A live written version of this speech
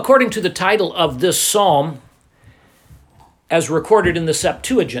According to the title of this psalm, as recorded in the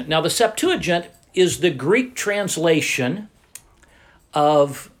Septuagint. Now, the Septuagint is the Greek translation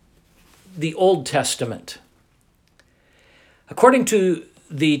of the Old Testament. According to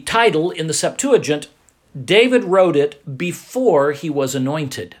the title in the Septuagint, David wrote it before he was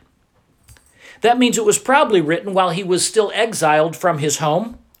anointed. That means it was probably written while he was still exiled from his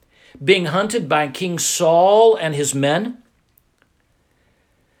home, being hunted by King Saul and his men.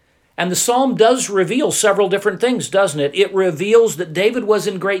 And the psalm does reveal several different things, doesn't it? It reveals that David was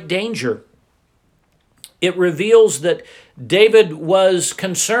in great danger. It reveals that David was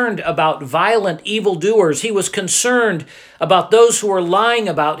concerned about violent evildoers. He was concerned about those who were lying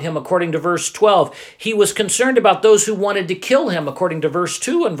about him, according to verse 12. He was concerned about those who wanted to kill him, according to verse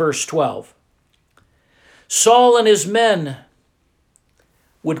 2 and verse 12. Saul and his men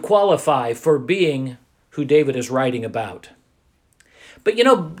would qualify for being who David is writing about. But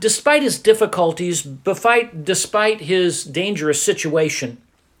despite his difficulties, despite his dangerous situation,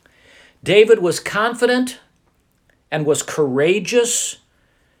 David was confident and was courageous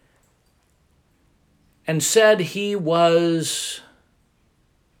and said he was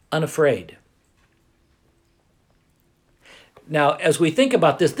unafraid. Now, as we think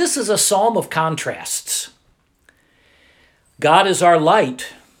about this, this is a psalm of contrasts. God is our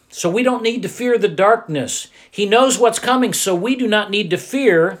light, so we don't need to fear the darkness. He knows what's coming, so we do not need to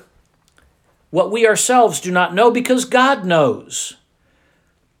fear what we ourselves do not know, because God knows.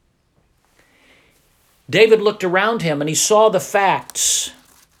 David looked around him and he saw the facts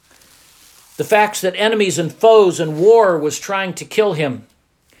that enemies and foes and war was trying to kill him.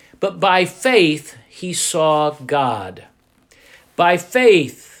 But by faith, he saw God. By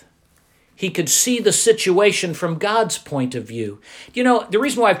faith, he could see the situation from God's point of view. The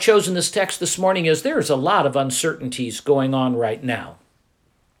reason why I've chosen this text this morning is there's a lot of uncertainties going on right now.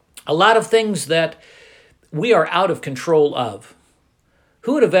 A lot of things that we are out of control of.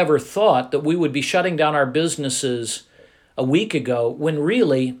 Who would have ever thought that we would be shutting down our businesses a week ago when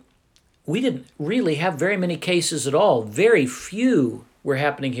really we didn't really have very many cases at all? Very few were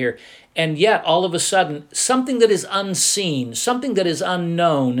happening here. And yet, all of a sudden, something that is unseen, something that is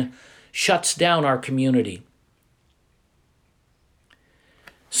unknown, shuts down our community.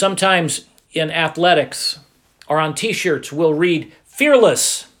 Sometimes in athletics or on t-shirts, we'll read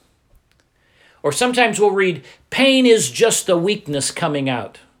fearless. Or sometimes we'll read, pain is just the weakness coming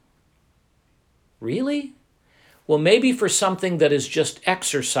out. Really? Well, maybe for something that is just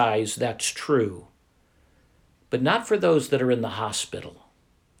exercise, that's true. But not for those that are in the hospital.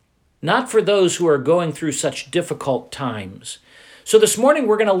 Not for those who are going through such difficult times. So this morning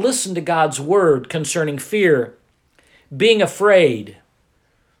we're going to listen to God's word concerning fear, being afraid,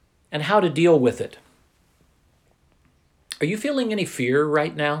 and how to deal with it. Are you feeling any fear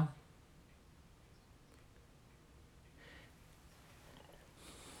right now?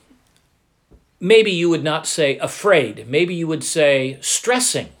 Maybe you would not say afraid. Maybe you would say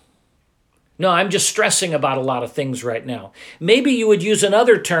stressing. No, I'm just stressing about a lot of things right now. Maybe you would use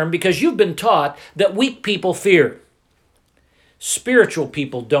another term because you've been taught that weak people fear. Spiritual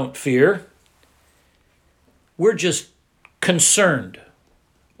people don't fear. We're just concerned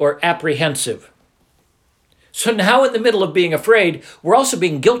or apprehensive. So now in the middle of being afraid, we're also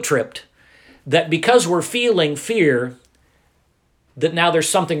being guilt-tripped that because we're feeling fear, that now there's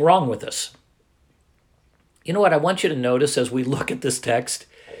something wrong with us. You know what I want you to notice as we look at this text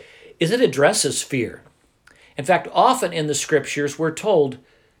is it addresses fear. In fact, often in the scriptures, we're told,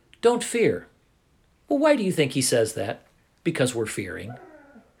 don't fear. Well, why do you think he says that? Because we're fearing.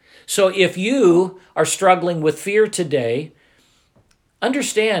 So if you are struggling with fear today,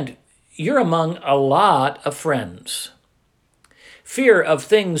 understand you're among a lot of friends. Fear of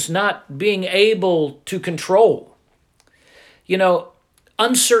things not being able to control.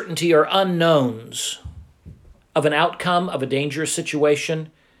 Uncertainty or unknowns of an outcome of a dangerous situation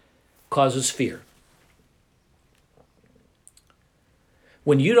causes fear.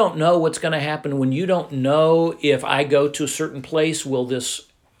 When you don't know what's going to happen, when you don't know if I go to a certain place, will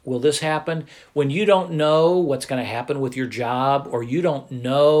this happen? When you don't know what's going to happen with your job, or you don't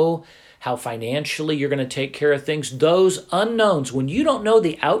know how financially you're going to take care of things, those unknowns, when you don't know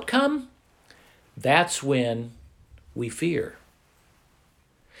the outcome, that's when we fear.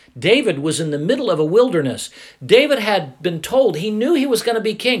 David was in the middle of a wilderness. David had been told he knew he was going to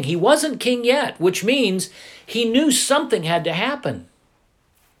be king. He wasn't king yet, which means he knew something had to happen.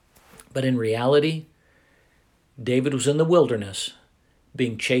 But in reality, David was in the wilderness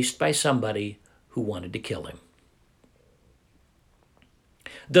being chased by somebody who wanted to kill him.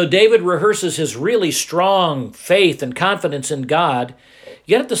 Though David rehearses his really strong faith and confidence in God,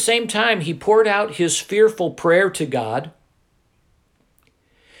 Yet at the same time, he poured out his fearful prayer to God.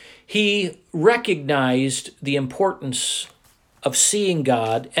 He recognized the importance of seeing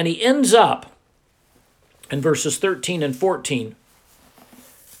God, and he ends up in verses 13 and 14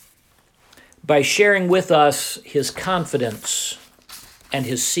 by sharing with us his confidence and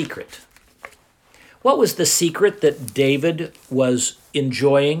his secret. What was the secret that David was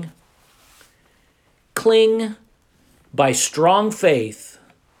enjoying? Cling by strong faith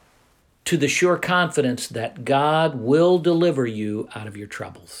to the sure confidence that God will deliver you out of your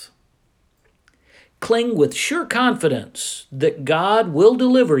troubles. Cling with sure confidence that God will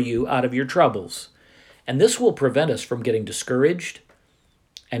deliver you out of your troubles. And this will prevent us from getting discouraged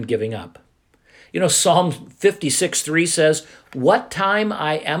and giving up. You know, Psalm 56:3 says, "What time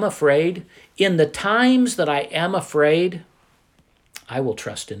I am afraid, in the times that I am afraid, I will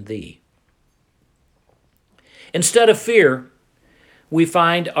trust in thee." Instead of fear, we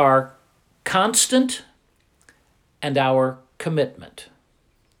find our constant and our commitment.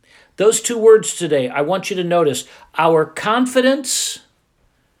 Those two words today, I want you to notice our confidence,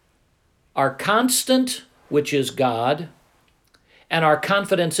 our constant, which is God, and our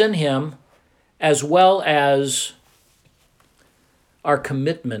confidence in him, as well as our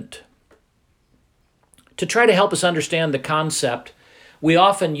commitment. To try to help us understand the concept, we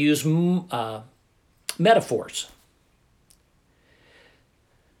often use metaphors.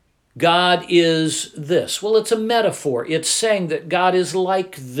 God is this. Well, it's a metaphor. It's saying that God is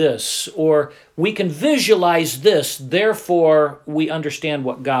like this, or we can visualize this, therefore we understand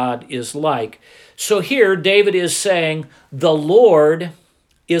what God is like. So here David is saying, "The Lord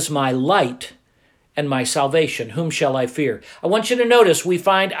is my light and my salvation. Whom shall I fear?" I want you to notice we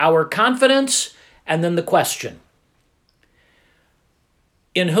find our confidence and then the question.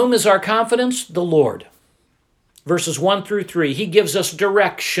 In whom is our confidence? The Lord. Verses 1 through 3, he gives us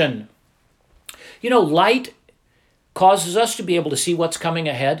direction. You know, light causes us to be able to see what's coming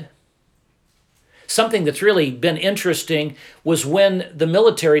ahead. Something that's really been interesting was when the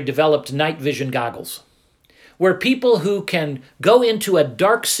military developed night vision goggles, where people who can go into a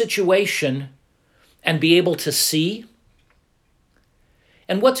dark situation and be able to see.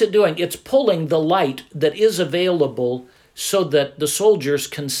 And what's it doing? It's pulling the light that is available so that the soldiers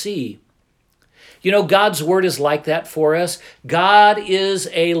can see. You know, God's word is like that for us. God is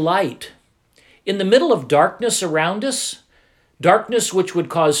a light. In the middle of darkness around us, darkness which would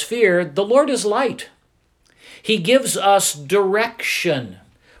cause fear, the Lord is light. He gives us direction.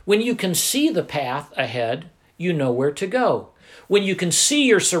 When you can see the path ahead, you know where to go. When you can see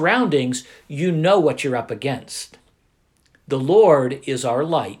your surroundings, you know what you're up against. The Lord is our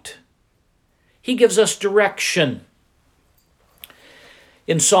light. He gives us direction.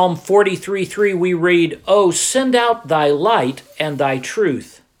 In Psalm 43:3 we read, "Oh, send out thy light and thy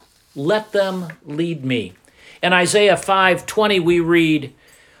truth. Let them lead me." In Isaiah 5:20 we read,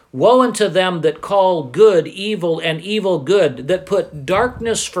 "Woe unto them that call good evil and evil good, that put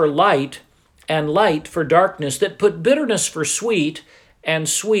darkness for light and light for darkness, that put bitterness for sweet and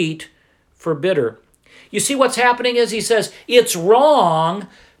sweet for bitter." You see what's happening is he says, it's wrong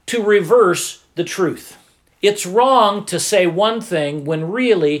to reverse the truth. It's wrong to say one thing when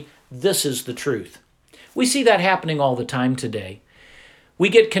really this is the truth. We see that happening all the time today. We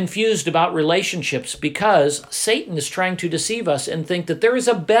get confused about relationships because Satan is trying to deceive us and think that there is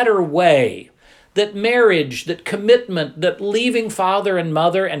a better way, that marriage, that commitment, that leaving father and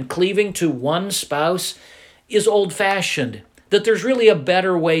mother and cleaving to one spouse is old-fashioned, that there's really a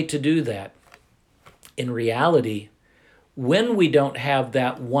better way to do that. In reality, when we don't have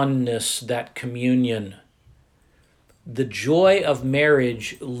that oneness, that communion, the joy of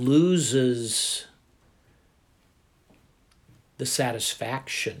marriage loses the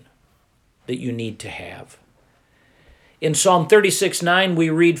satisfaction that you need to have. In Psalm 36:9 we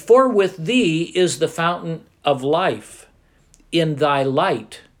read, "For with thee is the fountain of life. In thy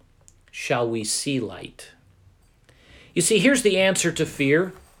light shall we see light." You see, here's the answer to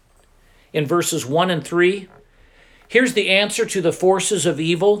fear in verses 1 and 3. Here's the answer to the forces of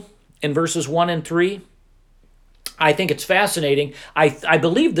evil in verses 1 and 3. I think it's fascinating. I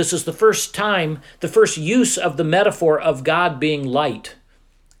believe this is the first time, the first use of the metaphor of God being light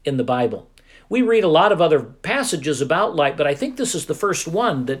in the Bible. We read a lot of other passages about light, but I think this is the first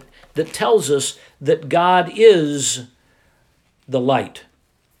one that tells us that God is the light.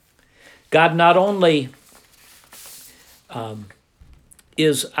 God not only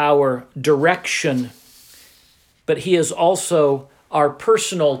is our direction, but he is also our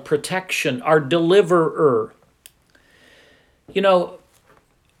personal protection, our deliverer. You know,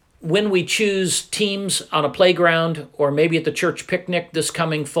 when we choose teams on a playground or maybe at the church picnic this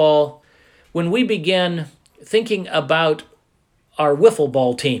coming fall, when we begin thinking about our wiffle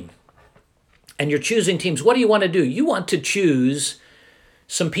ball team and you're choosing teams, what do you want to do? You want to choose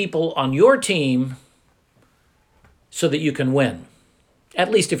some people on your team so that you can win,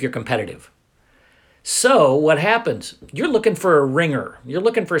 at least if you're competitive. So what happens? You're looking for a ringer. You're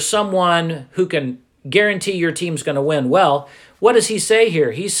looking for someone who can guarantee your team's going to win. Well, what does he say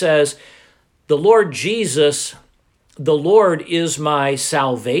here? He says, the Lord Jesus, the Lord is my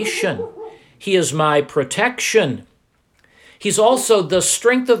salvation. He is my protection. He's also the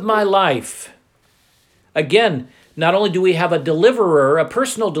strength of my life. Again, not only do we have a deliverer, a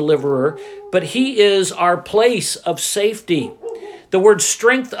personal deliverer, but he is our place of safety. The word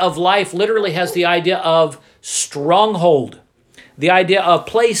strength of life literally has the idea of stronghold, the idea of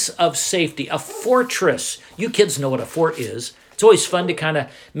place of safety, a fortress. You kids know what a fort is. It's always fun to kind of,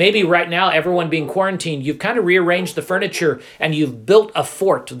 maybe right now, everyone being quarantined, you've kind of rearranged the furniture and you've built a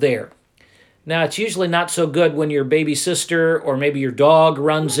fort there. Now, it's usually not so good when your baby sister or maybe your dog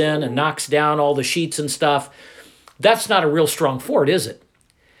runs in and knocks down all the sheets and stuff. That's not a real strong fort, is it?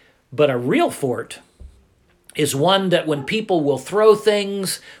 But a real fort is one that when people will throw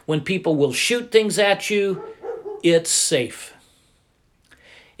things, when people will shoot things at you, it's safe.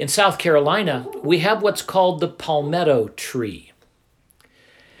 In South Carolina, we have what's called the palmetto tree.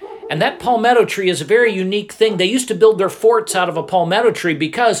 And that palmetto tree is a very unique thing. They used to build their forts out of a palmetto tree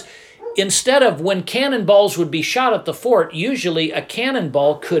because instead of when cannonballs would be shot at the fort, usually a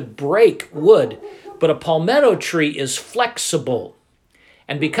cannonball could break wood, but a palmetto tree is flexible.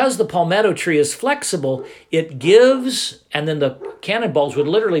 And because the palmetto tree is flexible, it gives, and then the cannonballs would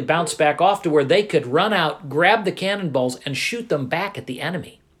literally bounce back off to where they could run out, grab the cannonballs, and shoot them back at the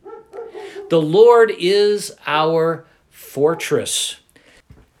enemy. The Lord is our fortress.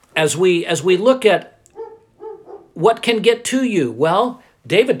 As we look at what can get to you, well,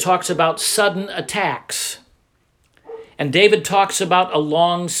 David talks about sudden attacks. And David talks about a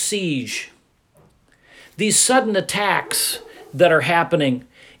long siege. These sudden attacks that are happening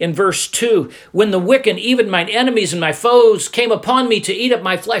in verse 2, when the wicked, even mine enemies and my foes, came upon me to eat up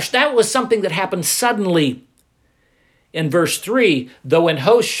my flesh, that was something that happened suddenly. In verse 3, though an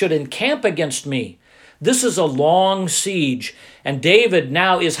host should encamp against me, this is a long siege. And David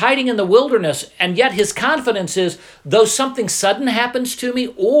now is hiding in the wilderness, and yet his confidence is, though something sudden happens to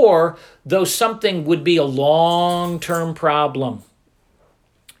me, or though something would be a long-term problem,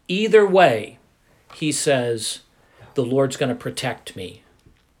 either way, he says, the Lord's going to protect me.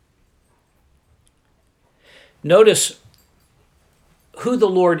 Notice who the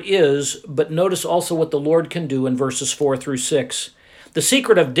Lord is, but notice also what the Lord can do in verses 4 through 6. The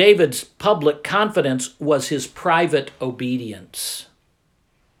secret of David's public confidence was his private obedience.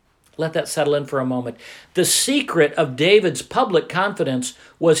 Let that settle in for a moment. The secret of David's public confidence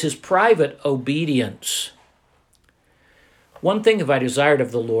was his private obedience. One thing have I desired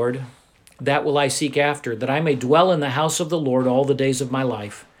of the Lord, that will I seek after, that I may dwell in the house of the Lord all the days of my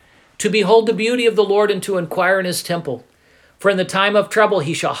life, to behold the beauty of the Lord and to inquire in his temple. For in the time of trouble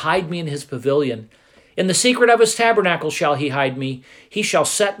he shall hide me in his pavilion. In the secret of his tabernacle shall he hide me. He shall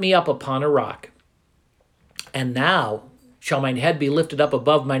set me up upon a rock. And now shall mine head be lifted up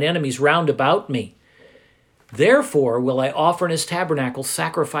above mine enemies round about me. Therefore will I offer in his tabernacle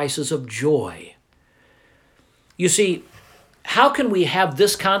sacrifices of joy. You see, how can we have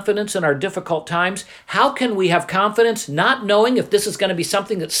this confidence in our difficult times? How can we have confidence not knowing if this is going to be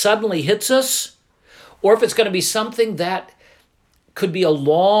something that suddenly hits us, or if it's going to be something that could be a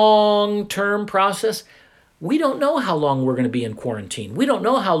long-term process? We don't know how long we're going to be in quarantine. We don't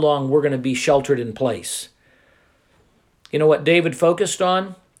know how long we're going to be sheltered in place. You know what David focused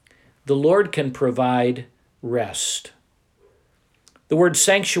on? The Lord can provide rest. The word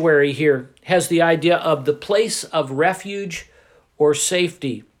sanctuary here has the idea of the place of refuge or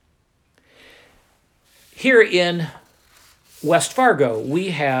safety. Here in West Fargo, we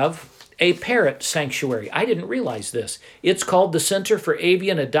have a parrot sanctuary. I didn't realize this. It's called the Center for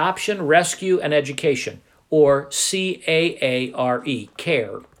Avian Adoption, Rescue, and Education, or CAARE,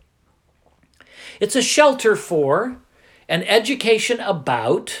 CARE. It's a shelter for an education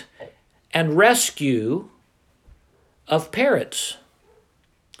about and rescue of parrots.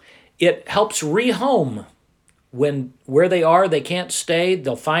 It helps rehome when where they are, they can't stay.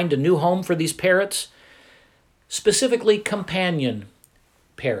 They'll find a new home for these parrots, specifically companion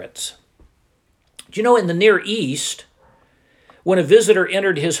parrots. Do you know in the Near East, when a visitor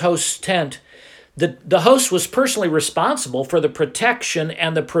entered his host's tent, the host was personally responsible for the protection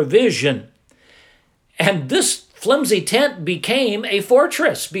and the provision. And this flimsy tent became a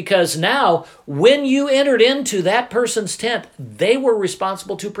fortress, because now when you entered into that person's tent, they were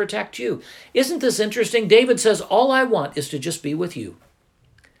responsible to protect you. Isn't this interesting? David says, all I want is to just be with you.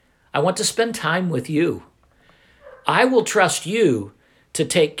 I want to spend time with you. I will trust you to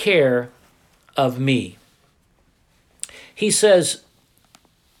take care of me. He says,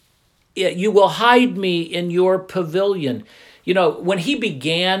 you will hide me in your pavilion. You know, when he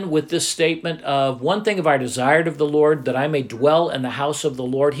began with this statement of one thing have I desired of the Lord, that I may dwell in the house of the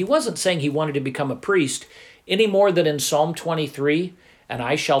Lord, he wasn't saying he wanted to become a priest any more than in Psalm 23, and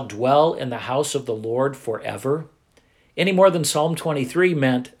I shall dwell in the house of the Lord forever. Any more than Psalm 23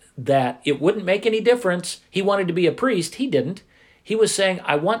 meant that it wouldn't make any difference. He wanted to be a priest. He didn't. He was saying,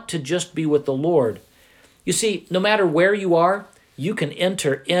 I want to just be with the Lord. You see, no matter where you are, you can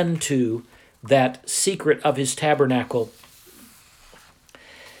enter into that secret of his tabernacle.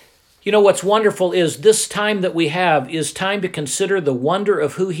 You know, what's wonderful is this time that we have is time to consider the wonder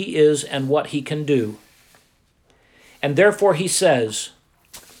of who he is and what he can do. And therefore he says,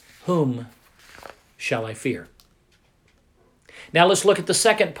 whom shall I fear? Now let's look at the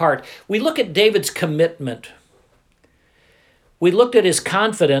second part. We look at David's commitment. We looked at his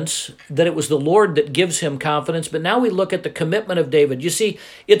confidence, that it was the Lord that gives him confidence, but now we look at the commitment of David. You see,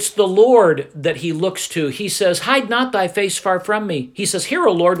 it's the Lord that he looks to. He says, hide not thy face far from me. He says, hear,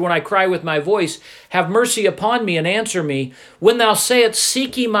 O Lord, when I cry with my voice. Have mercy upon me and answer me. When thou sayest,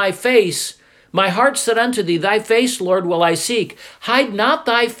 seek ye my face, my heart said unto thee, thy face, Lord, will I seek. Hide not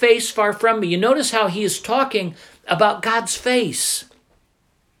thy face far from me. You notice how he is talking about God's face.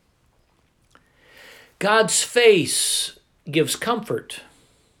 God's face gives comfort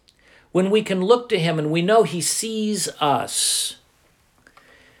when we can look to him and we know he sees us.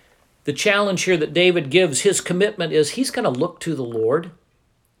 The challenge here that David gives, his commitment is he's going to look to the Lord.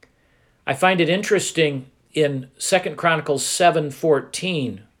 I find it interesting in 2 Chronicles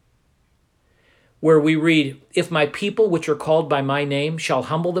 7:14, where we read, if my people which are called by my name shall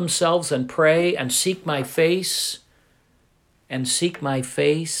humble themselves and pray and seek my face, and seek my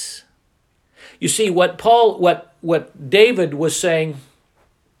face. You see, what David was saying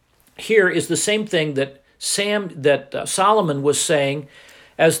here is the same thing that Solomon was saying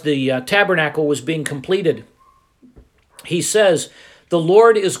as the tabernacle was being completed. He says, the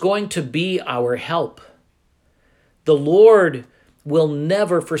Lord is going to be our help. The Lord will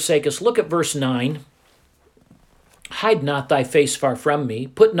never forsake us. Look at verse 9. Hide not thy face far from me.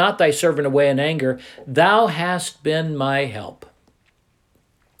 Put not thy servant away in anger. Thou hast been my help.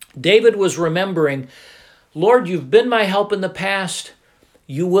 David was remembering, Lord, you've been my help in the past.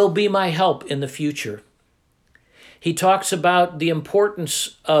 You will be my help in the future. He talks about the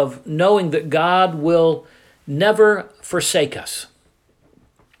importance of knowing that God will never forsake us.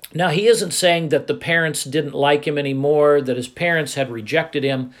 Now, he isn't saying that the parents didn't like him anymore, that his parents had rejected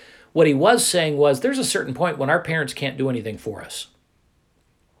him. What he was saying was there's a certain point when our parents can't do anything for us.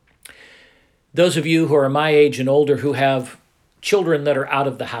 Those of you who are my age and older who have children that are out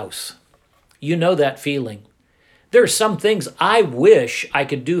of the house, you know that feeling. There are some things I wish I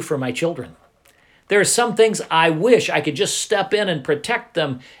could do for my children. There are some things I wish I could just step in and protect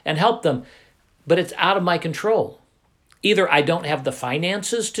them and help them, but it's out of my control. Either I don't have the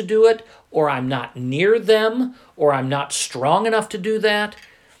finances to do it, or I'm not near them, or I'm not strong enough to do that.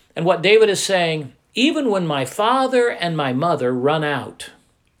 And what David is saying, even when my father and my mother run out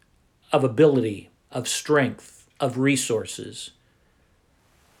of ability, of strength, of resources,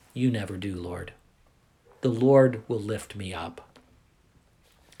 you never do, Lord. The Lord will lift me up.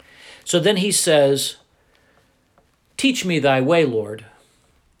 So then he says, teach me thy way, Lord,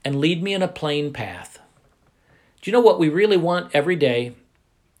 and lead me in a plain path. Do you know what we really want every day?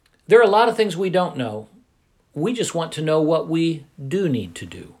 There are a lot of things we don't know. We just want to know what we do need to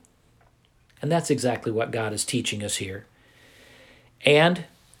do. And that's exactly what God is teaching us here. And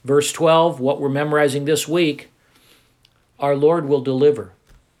verse 12, what we're memorizing this week, our Lord will deliver.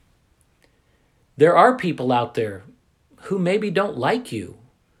 There are people out there who maybe don't like you,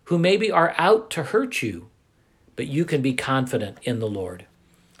 who maybe are out to hurt you, but you can be confident in the Lord.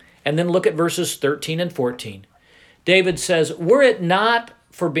 And then look at verses 13 and 14. David says, were it not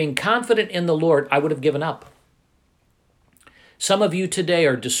for being confident in the Lord, I would have given up. Some of you today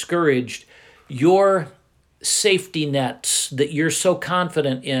are discouraged. Your safety nets that you're so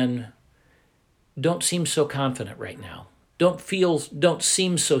confident in don't seem so confident right now. Don't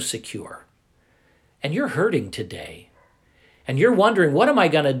seem so secure. And you're hurting today. And you're wondering, what am I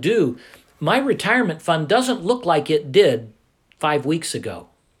going to do? My retirement fund doesn't look like it did 5 weeks ago.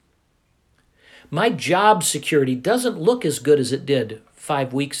 My job security doesn't look as good as it did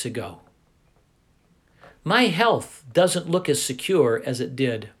 5 weeks ago. My health doesn't look as secure as it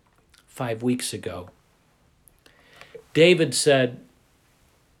did 5 weeks ago. David said,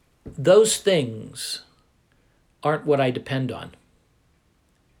 those things aren't what I depend on.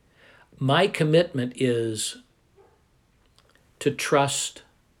 My commitment is to trust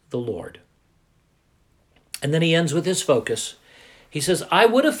the Lord. And then he ends with his focus. He says, I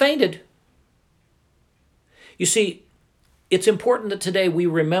would have fainted. You see, it's important that today we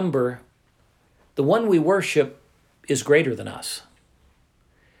remember the one we worship is greater than us.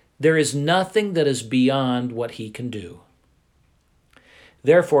 There is nothing that is beyond what he can do.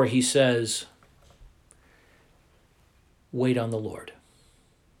 Therefore, he says, wait on the Lord.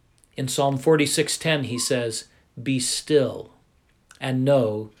 In Psalm 46:10, he says, be still and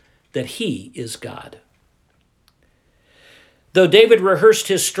know that he is God. Though David rehearsed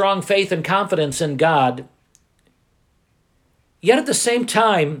his strong faith and confidence in God, yet at the same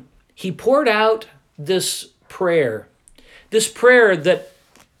time, he poured out this prayer that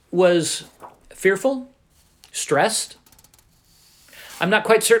was fearful, stressed. I'm not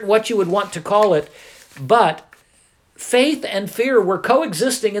quite certain what you would want to call it, but faith and fear were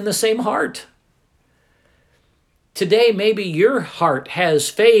coexisting in the same heart. Today, maybe your heart has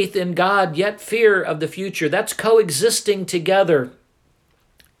faith in God, yet fear of the future. That's coexisting together.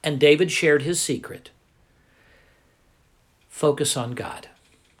 And David shared his secret. Focus on God.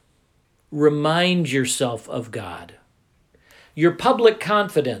 Remind yourself of God. Your public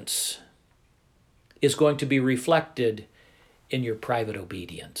confidence is going to be reflected in your private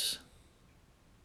obedience.